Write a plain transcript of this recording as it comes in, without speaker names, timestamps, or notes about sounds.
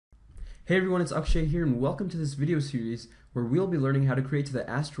Hey everyone, it's Akshay here and welcome to this video series where we'll be learning how to create the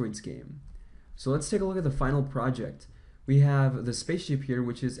Asteroids game. So let's take a look at the final project. We have the spaceship here,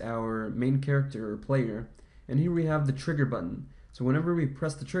 which is our main character or player, and here we have the trigger button. So whenever we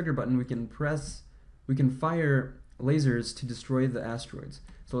press the trigger button, we can fire lasers to destroy the asteroids.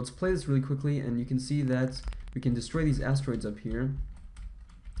 So let's play this really quickly, and you can see that we can destroy these asteroids up here,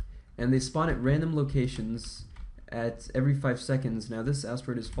 and they spawn at random locations at every 5 seconds. Now this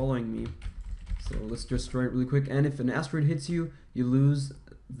asteroid is following me, so let's destroy it really quick. And if an asteroid hits you, you lose,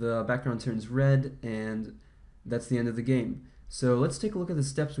 the background turns red, and that's the end of the game. So let's take a look at the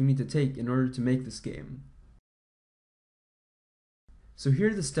steps we need to take in order to make this game. So here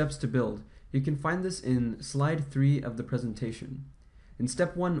are the steps to build. You can find this in slide 3 of the presentation. In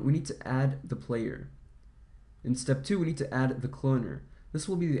step 1, we need to add the player. In step 2, we need to add the cloner. This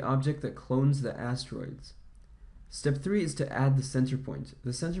will be the object that clones the asteroids. Step 3 is to add the center point.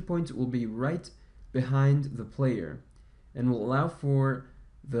 The center point will be right behind the player and will allow for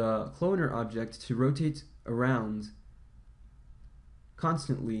the cloner object to rotate around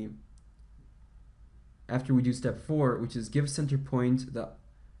constantly after we do step 4, which is give center point the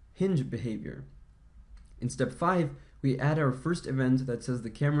hinge behavior. In step 5, we add our first event that says the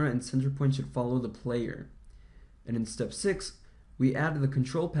camera and center point should follow the player. And in step 6, we add the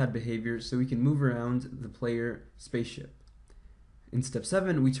control pad behavior so we can move around the player spaceship. In step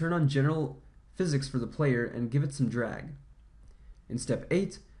 7, we turn on general physics for the player and give it some drag. In step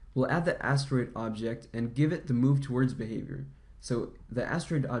 8, we'll add the asteroid object and give it the move towards behavior. So the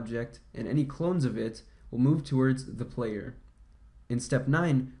asteroid object and any clones of it will move towards the player. In step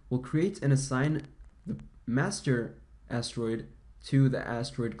 9, we'll create and assign the master asteroid to the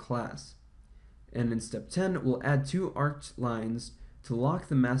asteroid class. And in step 10, we'll add 2 arced lines to lock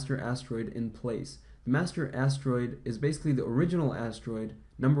the master asteroid in place. The master asteroid is basically the original asteroid,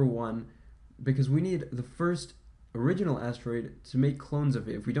 number 1, because we need the first original asteroid to make clones of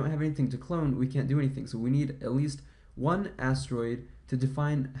it. If we don't have anything to clone, we can't do anything. So we need at least 1 asteroid to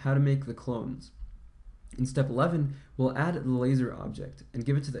define how to make the clones. In step 11, we'll add the laser object and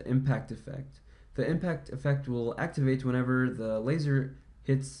give it to the impact effect. The impact effect will activate whenever the laser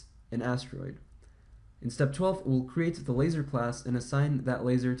hits an asteroid. In step 12, we'll create the laser class and assign that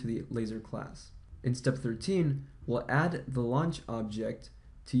laser to the laser class. In step 13, we'll add the launch object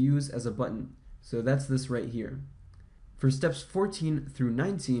to use as a button. So that's this right here. For steps 14 through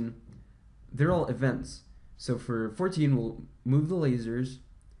 19, they're all events. So for 14, we'll move the lasers.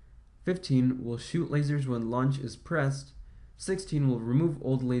 15, we'll shoot lasers when launch is pressed. 16, we'll remove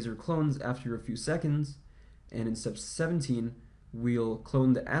old laser clones after a few seconds. And in step 17, we'll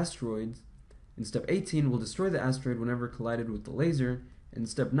clone the asteroids. In step 18, we'll destroy the asteroid whenever collided with the laser. In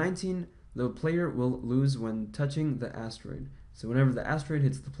step 19, the player will lose when touching the asteroid. So whenever the asteroid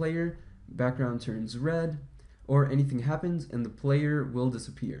hits the player, background turns red, or anything happens and the player will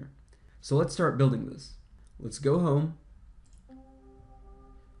disappear. So let's start building this. Let's go home,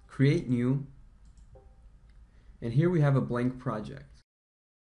 create new, and here we have a blank project.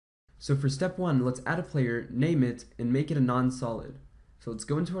 So for step 1, let's add a player, name it, and make it a non-solid. So let's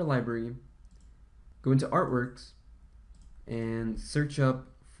go into our library, go into artworks, and search up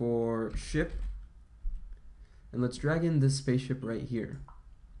for ship, and let's drag in this spaceship right here.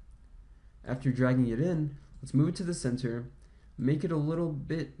 After dragging it in, let's move it to the center, make it a little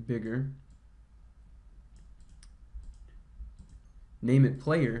bit bigger, name it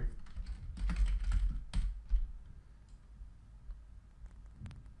player,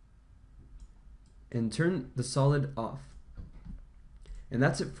 and turn the solid off. And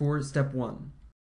that's it for step 1.